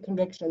 I have the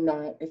conviction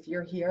that if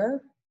you're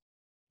here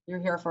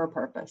for a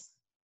purpose.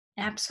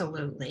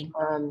 Absolutely.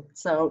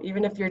 So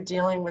even if you're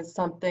dealing with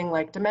something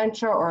like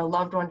dementia or a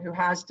loved one who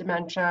has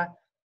dementia,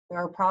 there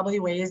are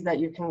probably ways that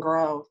you can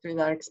grow through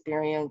that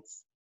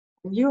experience.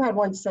 And you had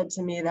once said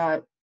to me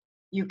that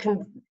you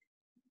can,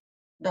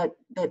 that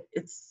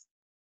it's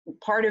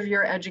part of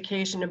your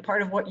education and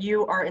part of what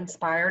you are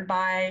inspired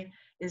by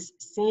is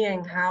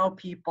seeing how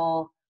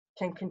people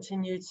can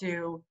continue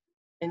to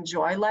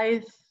enjoy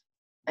life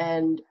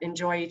and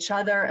enjoy each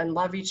other and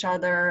love each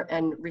other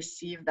and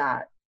receive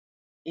that,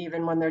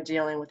 even when they're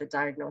dealing with a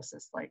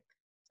diagnosis like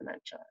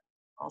dementia,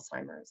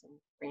 Alzheimer's, and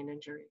brain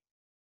injury.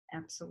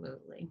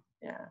 Absolutely.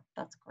 Yeah,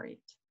 that's great.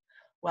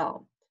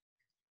 Well,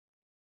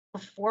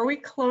 before we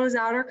close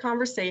out our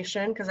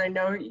conversation, because I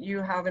know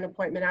you have an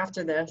appointment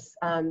after this,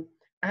 I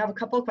have a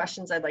couple of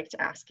questions I'd like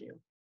to ask you.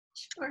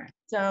 Sure.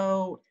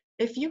 So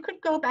if you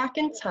could go back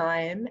in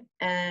time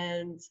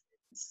and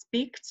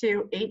speak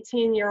to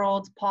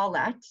 18-year-old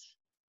Paulette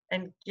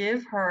and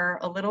give her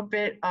a little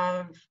bit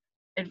of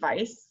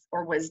advice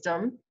or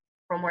wisdom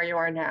from where you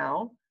are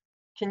now,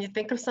 can you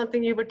think of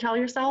something you would tell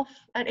yourself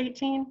at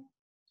 18?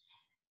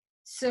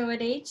 So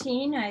at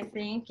 18, I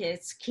think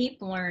it's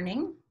keep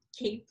learning.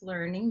 Keep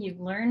learning. You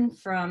learn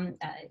from,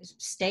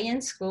 stay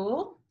in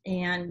school,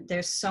 and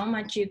there's so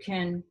much you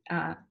can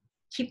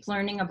keep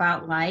learning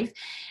about life.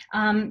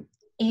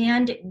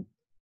 And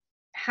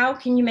how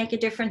can you make a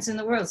difference in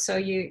the world? So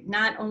you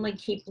not only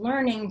keep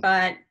learning,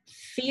 but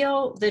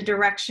feel the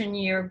direction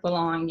you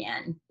belong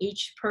in.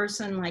 Each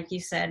person, like you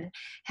said,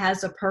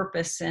 has a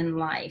purpose in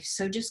life.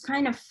 So just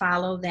kind of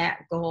follow that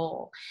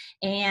goal.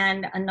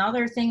 And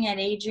another thing at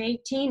age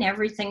 18,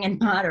 everything in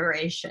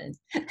moderation.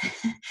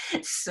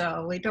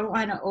 So we don't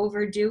want to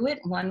overdo it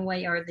one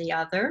way or the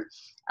other.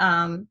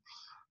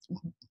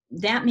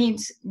 That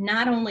means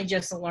not only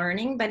just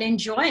learning, but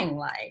enjoying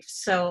life.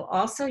 So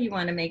also you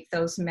want to make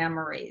those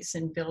memories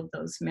and build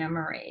those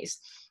memories.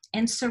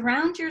 And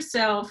surround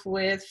yourself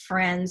with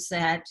friends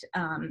that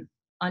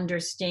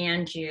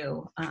understand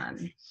you.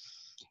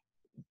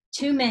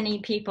 Too many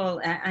people,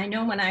 I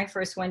know when I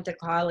first went to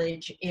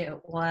college, it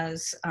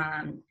was,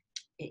 I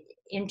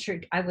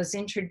was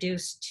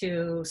introduced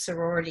to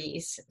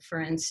sororities, for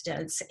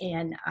instance,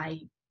 and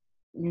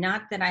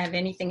not that I have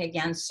anything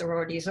against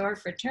sororities or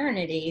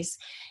fraternities.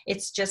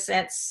 It's just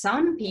that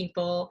some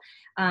people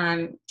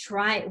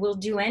will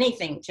do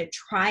anything to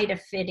try to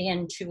fit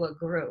into a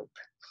group.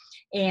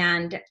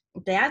 And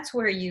that's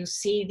where you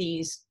see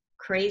these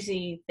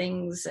crazy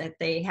things that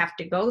they have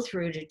to go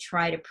through to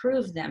try to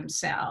prove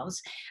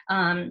themselves.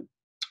 And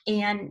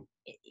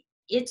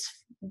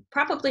it's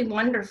probably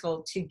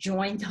wonderful to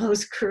join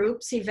those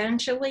groups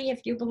eventually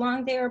if you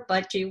belong there,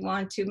 but you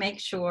want to make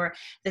sure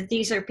that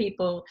these are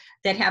people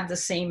that have the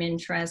same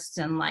interests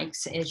and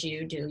likes as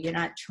you do. You're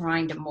not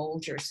trying to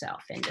mold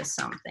yourself into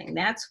something.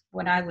 That's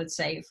what I would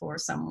say for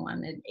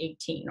someone at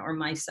 18 or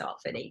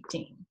myself at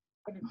 18.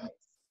 Good advice.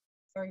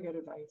 Very good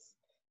advice.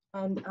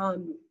 And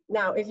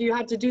now, if you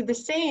had to do the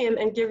same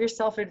and give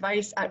yourself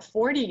advice at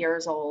 40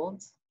 years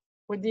old,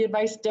 would the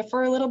advice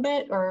differ a little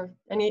bit, or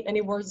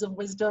any words of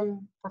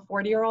wisdom for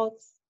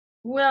 40-year-olds?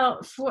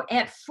 Well,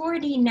 at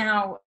 40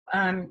 now,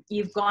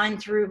 you've gone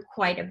through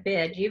quite a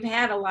bit. You've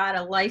had a lot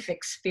of life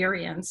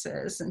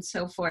experiences and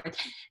so forth.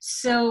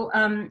 So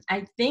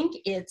I think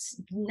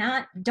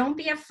don't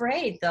be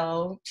afraid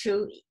though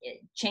to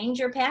change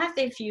your path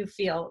if you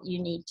feel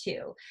you need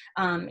to.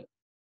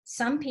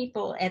 Some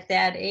people at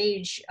that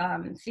age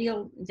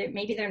feel that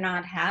maybe they're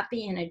not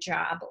happy in a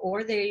job,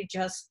 or they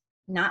just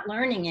not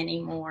learning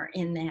anymore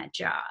in that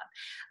job.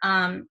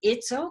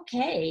 It's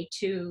okay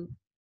to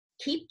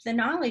keep the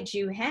knowledge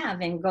you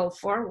have and go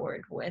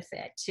forward with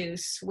it, to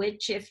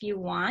switch if you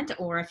want,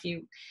 or if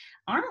you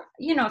aren't,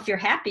 if you're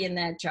happy in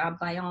that job,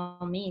 by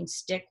all means,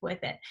 stick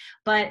with it.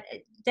 But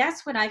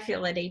that's what I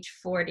feel at age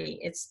 40.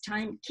 It's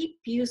time, keep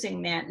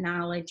using that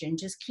knowledge and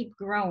just keep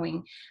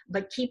growing,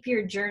 but keep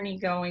your journey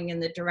going in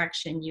the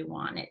direction you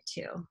want it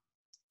to.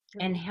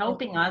 And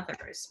helping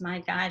others. My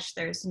gosh,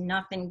 there's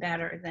nothing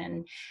better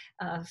than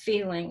a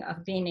feeling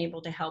of being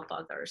able to help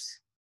others.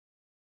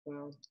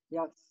 Well,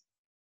 yes.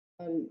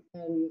 And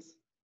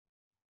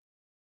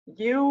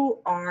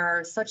you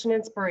are such an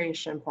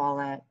inspiration,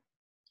 Paulette.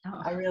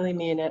 Oh. I really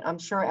mean it. I'm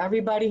sure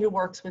everybody who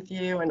works with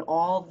you and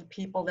all the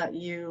people that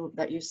you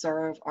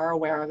serve are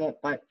aware of it.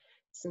 But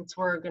since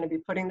we're going to be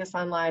putting this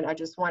online, I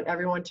just want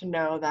everyone to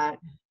know that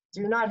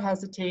do not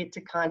hesitate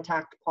to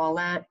contact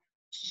Paulette.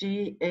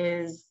 She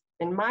is,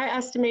 in my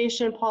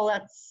estimation,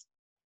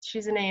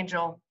 she's an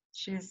angel.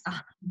 She's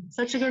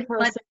such a good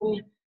person.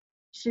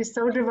 She's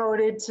so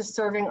devoted to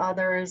serving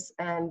others.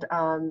 And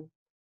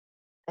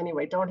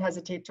anyway, don't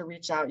hesitate to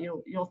reach out.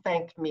 You'll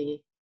thank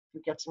me if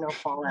you get to know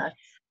Paulette.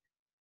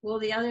 Well,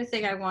 the other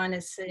thing I want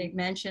to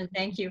mention,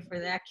 thank you for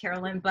that,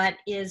 Carolyn, but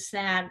is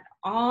that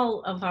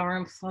all of our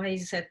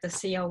employees at the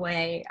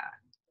COA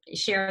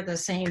share the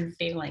same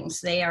feelings.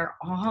 They are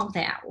all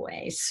that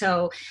way.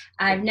 So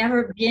I've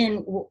never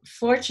been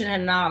fortunate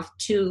enough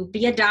to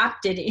be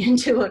adopted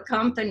into a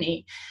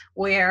company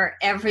where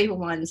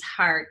everyone's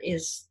heart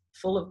is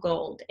full of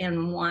gold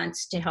and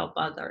wants to help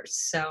others.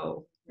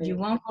 So you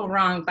won't go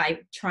wrong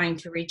by trying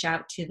to reach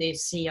out to the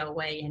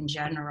COA in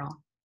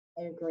general.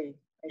 I agree.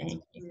 I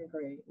totally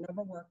agree.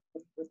 Never worked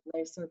with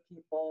nicer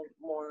people,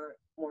 more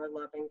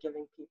loving,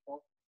 giving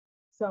people.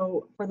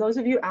 So for those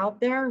of you out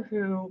there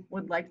who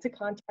would like to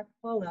contact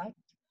Paulette,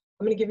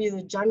 I'm going to give you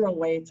the general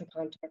way to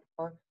contact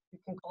her. You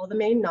can call the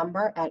main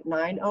number at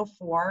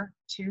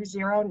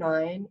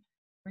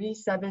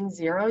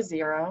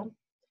 904-209-3700.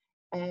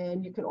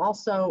 And you can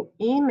also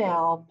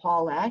email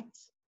Paulette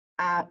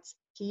at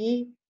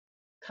Kozlowski.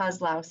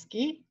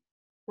 You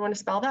want to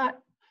spell that?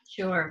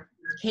 Sure.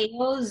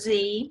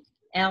 Kozlowski.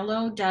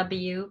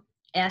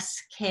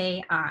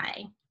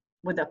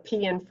 With a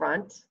P in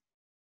front.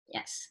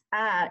 Yes.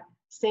 At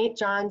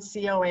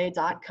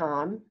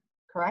stjohncoa.com,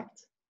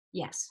 correct?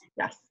 Yes.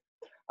 Yes.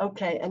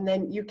 Okay, and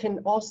then you can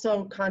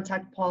also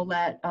contact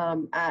Paulette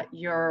at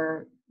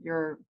your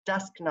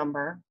desk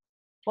number.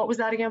 What was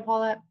that again,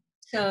 Paulette?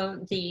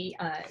 So the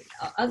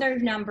other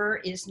number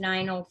is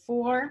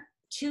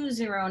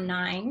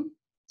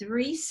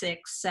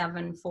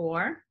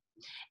 904-209-3674.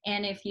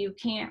 And if you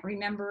can't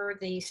remember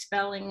the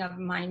spelling of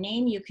my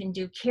name, you can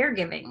do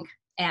caregiving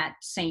at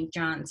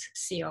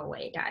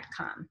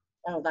stjohnscoa.com.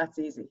 Oh, that's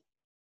easy.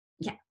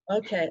 Yeah.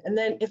 Okay, and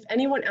then if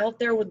anyone out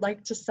there would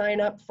like to sign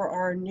up for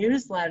our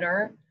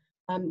newsletter,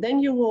 then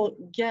you will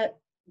get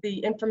the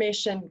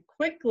information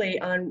quickly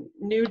on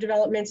new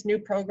developments, new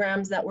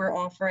programs that we're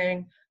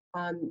offering.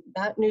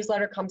 That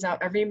newsletter comes out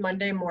every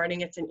Monday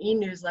morning. It's an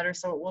e-newsletter,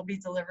 so it will be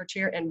delivered to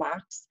your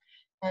inbox.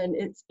 And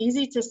it's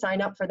easy to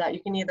sign up for that.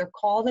 You can either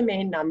call the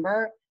main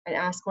number and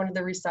ask one of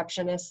the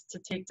receptionists to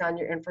take down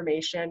your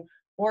information,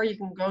 or you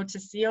can go to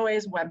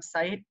COA's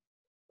website,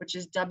 which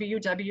is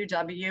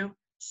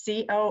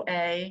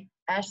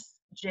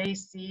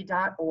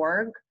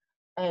www.coasjc.org,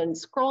 and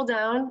scroll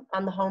down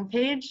on the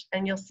homepage,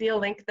 and you'll see a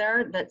link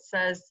there that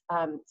says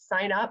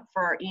sign up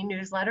for our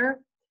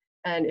e-newsletter.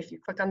 And if you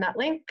click on that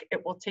link,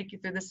 it will take you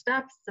through the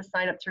steps to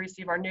sign up to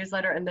receive our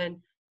newsletter, and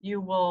then you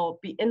will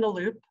be in the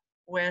loop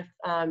with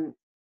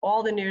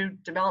all the new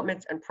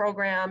developments and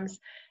programs.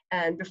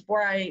 And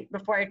before I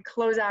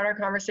close out our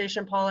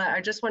conversation, Paula,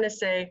 I just want to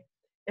say,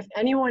 if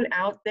anyone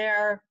out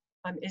there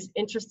is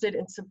interested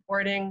in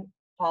supporting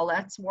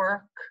Paulette's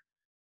work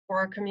for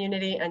our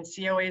community and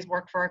COA's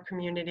work for our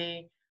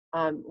community,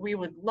 we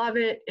would love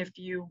it if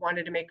you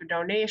wanted to make a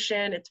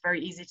donation. It's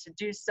very easy to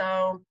do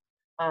so.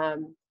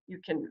 You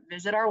can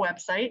visit our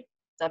website,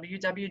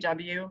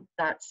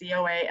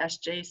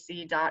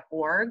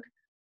 www.coasjc.org,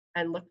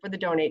 and look for the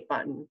donate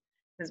button,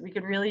 because we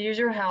could really use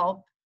your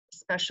help,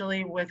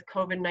 especially with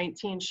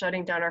COVID-19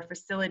 shutting down our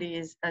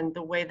facilities and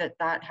the way that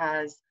that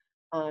has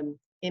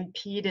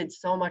impeded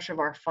so much of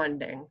our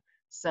funding.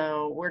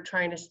 So we're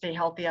trying to stay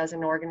healthy as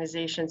an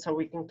organization so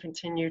we can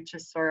continue to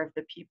serve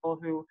the people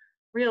who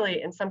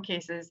really, in some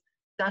cases,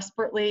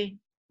 desperately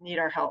need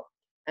our help.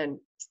 And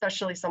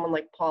especially someone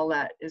like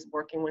Paulette is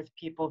working with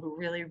people who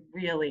really,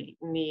 really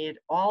need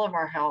all of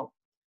our help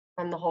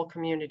from the whole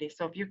community.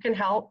 So if you can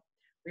help,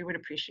 we would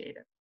appreciate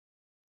it.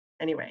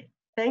 Anyway,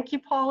 thank you,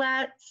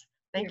 Paulette.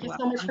 Thank You're you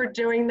so much for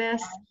doing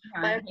this.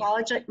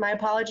 My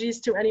apologies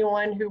to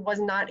anyone who was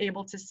not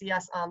able to see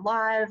us on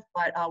live,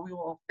 but we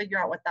will figure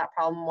out what that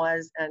problem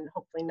was, and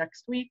hopefully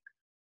next week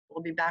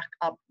we'll be back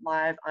up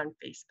live on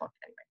Facebook.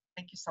 Anyway,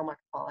 thank you so much,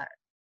 Paulette.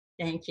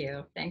 Thank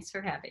you. Thanks for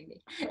having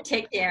me.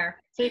 Take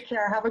care. Take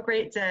care. Have a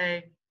great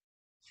day.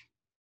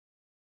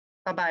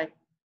 Bye-bye.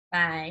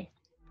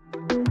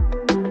 Bye.